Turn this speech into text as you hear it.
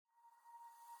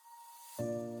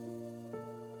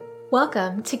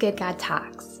Welcome to Good God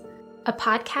Talks, a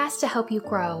podcast to help you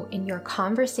grow in your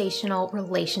conversational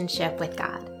relationship with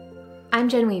God. I'm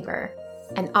Jen Weaver,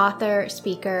 an author,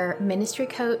 speaker, ministry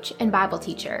coach, and Bible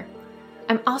teacher.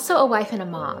 I'm also a wife and a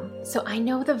mom, so I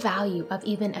know the value of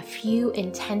even a few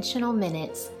intentional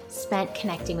minutes spent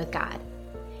connecting with God.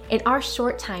 In our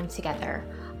short time together,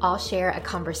 I'll share a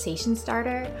conversation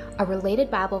starter, a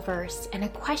related Bible verse, and a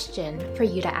question for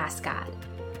you to ask God.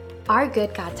 Our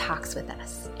good God talks with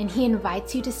us, and He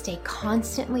invites you to stay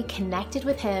constantly connected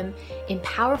with Him in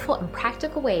powerful and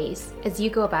practical ways as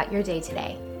you go about your day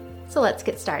today. So let's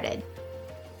get started.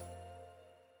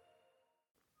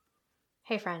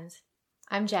 Hey friends,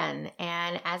 I'm Jen,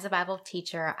 and as a Bible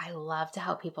teacher, I love to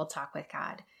help people talk with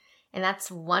God. And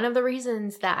that's one of the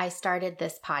reasons that I started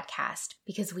this podcast,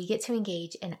 because we get to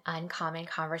engage in uncommon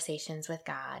conversations with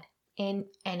God in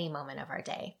any moment of our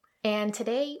day. And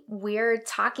today we're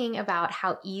talking about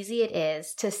how easy it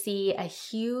is to see a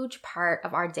huge part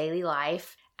of our daily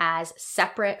life as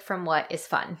separate from what is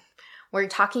fun. We're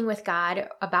talking with God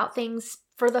about things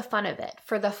for the fun of it,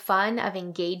 for the fun of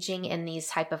engaging in these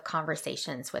type of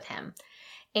conversations with Him.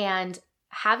 And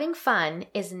having fun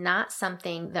is not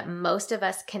something that most of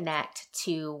us connect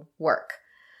to work.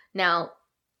 Now,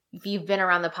 if you've been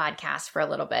around the podcast for a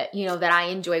little bit, you know that I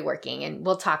enjoy working, and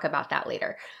we'll talk about that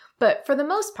later. But for the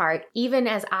most part, even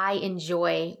as I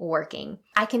enjoy working,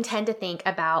 I can tend to think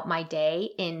about my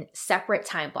day in separate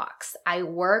time blocks. I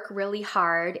work really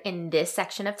hard in this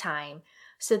section of time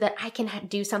so that I can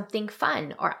do something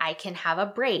fun, or I can have a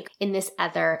break in this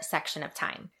other section of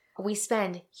time. We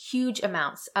spend huge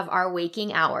amounts of our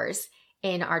waking hours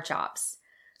in our jobs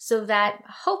so that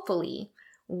hopefully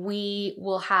we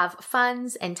will have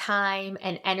funds and time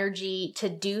and energy to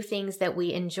do things that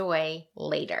we enjoy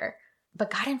later. But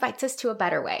God invites us to a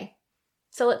better way.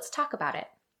 So let's talk about it.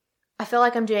 I feel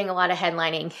like I'm doing a lot of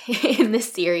headlining in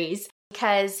this series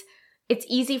because it's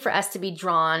easy for us to be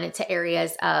drawn to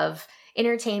areas of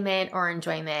entertainment or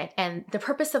enjoyment. And the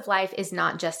purpose of life is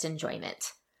not just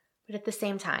enjoyment. But at the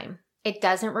same time, it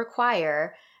doesn't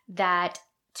require that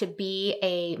to be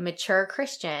a mature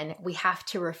Christian, we have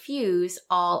to refuse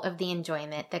all of the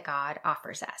enjoyment that God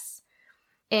offers us.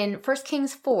 In 1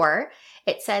 Kings 4,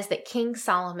 it says that King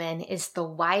Solomon is the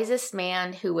wisest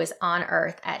man who was on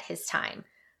earth at his time,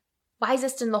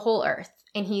 wisest in the whole earth.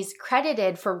 And he's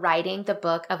credited for writing the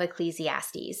book of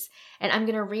Ecclesiastes. And I'm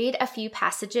going to read a few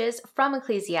passages from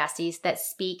Ecclesiastes that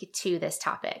speak to this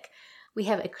topic. We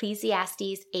have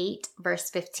Ecclesiastes 8, verse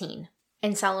 15.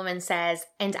 And Solomon says,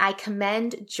 "And I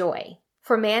commend joy,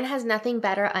 for man has nothing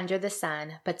better under the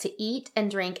sun but to eat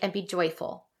and drink and be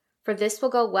joyful. For this will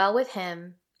go well with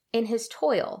him in his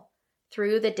toil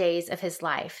through the days of his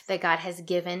life that God has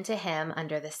given to him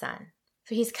under the sun."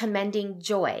 So he's commending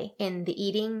joy in the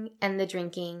eating and the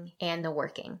drinking and the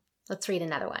working. Let's read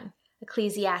another one.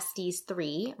 Ecclesiastes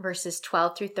 3, verses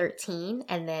 12 through 13,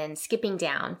 and then skipping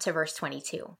down to verse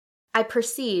 22. "I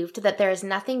perceived that there is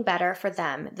nothing better for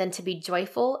them than to be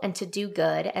joyful and to do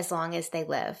good as long as they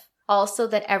live. Also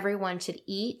that everyone should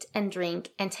eat and drink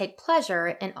and take pleasure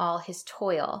in all his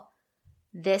toil.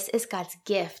 This is God's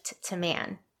gift to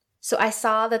man. So I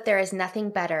saw that there is nothing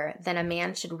better than a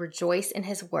man should rejoice in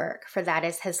his work, for that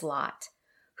is his lot.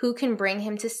 Who can bring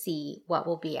him to see what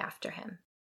will be after him?"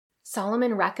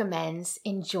 Solomon recommends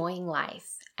enjoying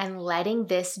life and letting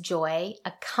this joy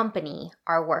accompany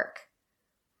our work.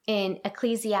 In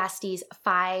Ecclesiastes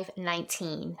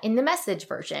 5:19, in the Message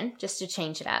version, just to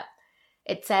change it up,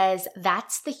 it says,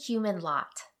 "That's the human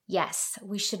lot. Yes,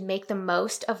 we should make the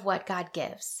most of what God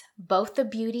gives, both the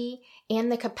beauty and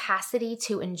the capacity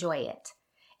to enjoy it,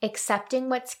 accepting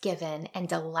what's given and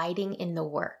delighting in the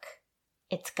work.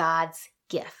 It's God's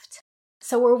gift."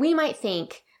 So where we might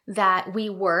think that we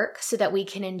work so that we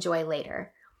can enjoy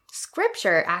later,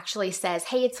 Scripture actually says,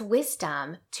 hey, it's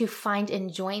wisdom to find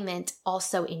enjoyment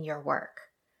also in your work,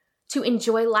 to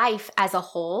enjoy life as a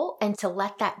whole and to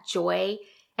let that joy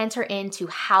enter into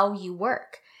how you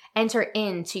work. Enter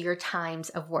into your times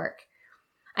of work.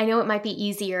 I know it might be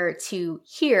easier to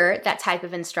hear that type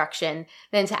of instruction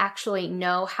than to actually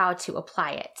know how to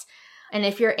apply it. And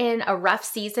if you're in a rough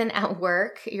season at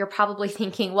work, you're probably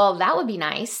thinking, well, that would be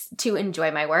nice to enjoy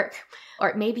my work.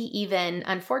 Or maybe even,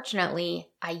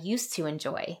 unfortunately, I used to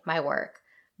enjoy my work,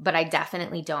 but I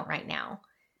definitely don't right now.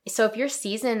 So if your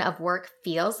season of work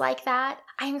feels like that,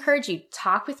 I encourage you to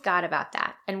talk with God about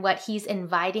that and what He's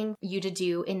inviting you to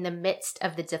do in the midst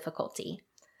of the difficulty.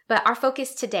 But our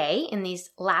focus today in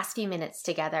these last few minutes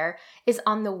together is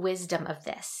on the wisdom of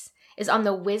this, is on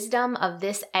the wisdom of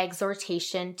this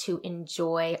exhortation to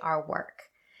enjoy our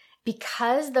work.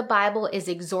 Because the Bible is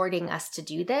exhorting us to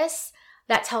do this,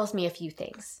 that tells me a few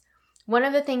things. One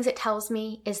of the things it tells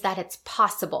me is that it's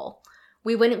possible.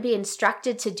 We wouldn't be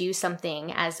instructed to do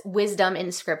something as wisdom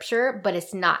in scripture, but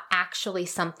it's not actually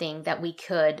something that we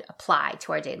could apply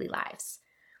to our daily lives.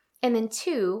 And then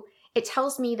 2, it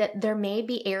tells me that there may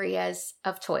be areas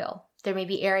of toil. There may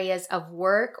be areas of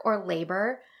work or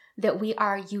labor that we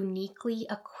are uniquely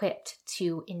equipped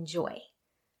to enjoy.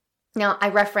 Now, I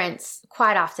reference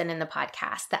quite often in the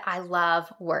podcast that I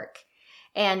love work.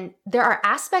 And there are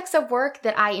aspects of work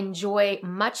that I enjoy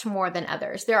much more than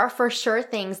others. There are for sure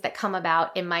things that come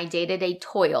about in my day-to-day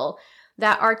toil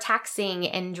that are taxing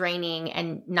and draining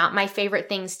and not my favorite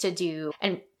things to do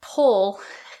and pull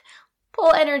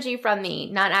energy from me,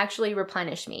 not actually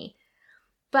replenish me.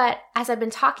 But as I've been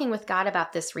talking with God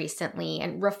about this recently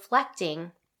and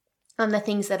reflecting on the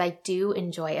things that I do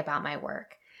enjoy about my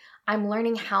work, I'm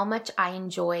learning how much I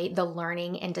enjoy the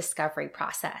learning and discovery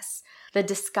process, the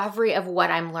discovery of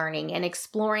what I'm learning and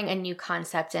exploring a new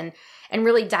concept and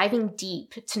really diving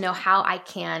deep to know how I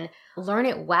can learn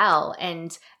it well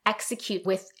and execute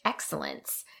with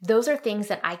excellence. Those are things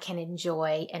that I can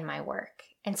enjoy in my work.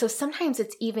 And so sometimes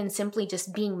it's even simply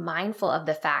just being mindful of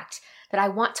the fact that I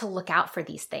want to look out for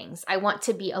these things. I want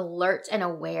to be alert and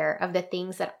aware of the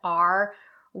things that are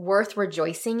worth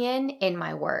rejoicing in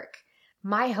my work.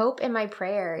 My hope and my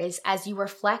prayer is as you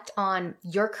reflect on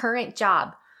your current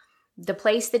job, the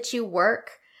place that you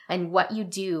work and what you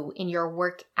do in your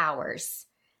work hours,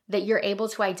 that you're able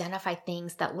to identify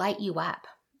things that light you up,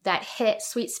 that hit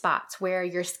sweet spots where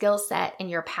your skill set and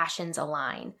your passions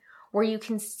align, where you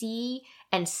can see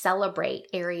and celebrate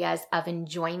areas of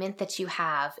enjoyment that you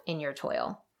have in your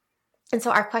toil. And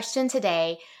so our question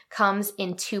today comes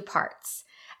in 2 parts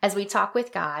as we talk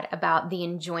with God about the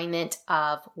enjoyment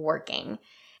of working.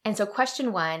 And so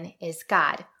question 1 is,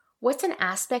 God, what's an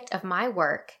aspect of my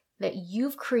work that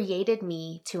you've created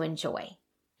me to enjoy?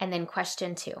 And then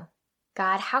question 2,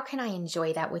 God, how can I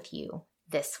enjoy that with you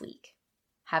this week?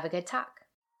 Have a good talk.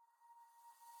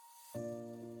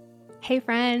 Hey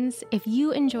friends, if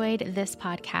you enjoyed this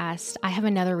podcast, I have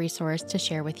another resource to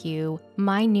share with you.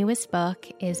 My newest book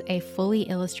is a fully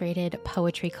illustrated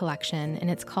poetry collection, and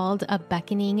it's called A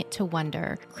Beckoning to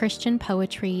Wonder, Christian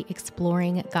Poetry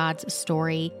Exploring God's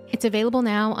Story. It's available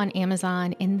now on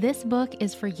Amazon, and this book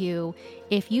is for you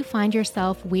if you find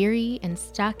yourself weary and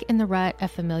stuck in the rut of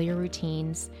familiar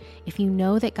routines, if you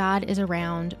know that God is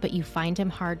around, but you find him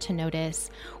hard to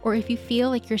notice, or if you feel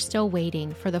like you're still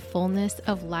waiting for the fullness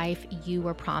of life you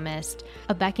were promised.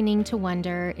 A Beckoning to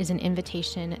Wonder is an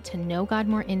invitation to know God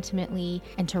more intimately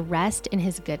and to rest in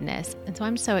his goodness. And so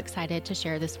I'm so excited to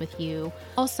share this with you.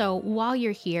 Also, while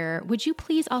you're here, would you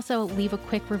please also leave a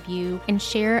quick review and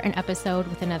share an episode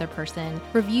with another person?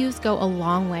 Reviews go a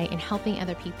long way in helping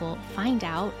other people find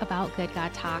out about Good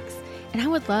God Talks. And I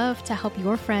would love to help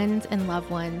your friends and loved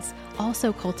ones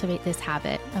also cultivate this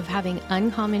habit of having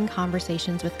uncommon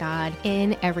conversations with God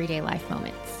in everyday life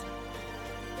moments.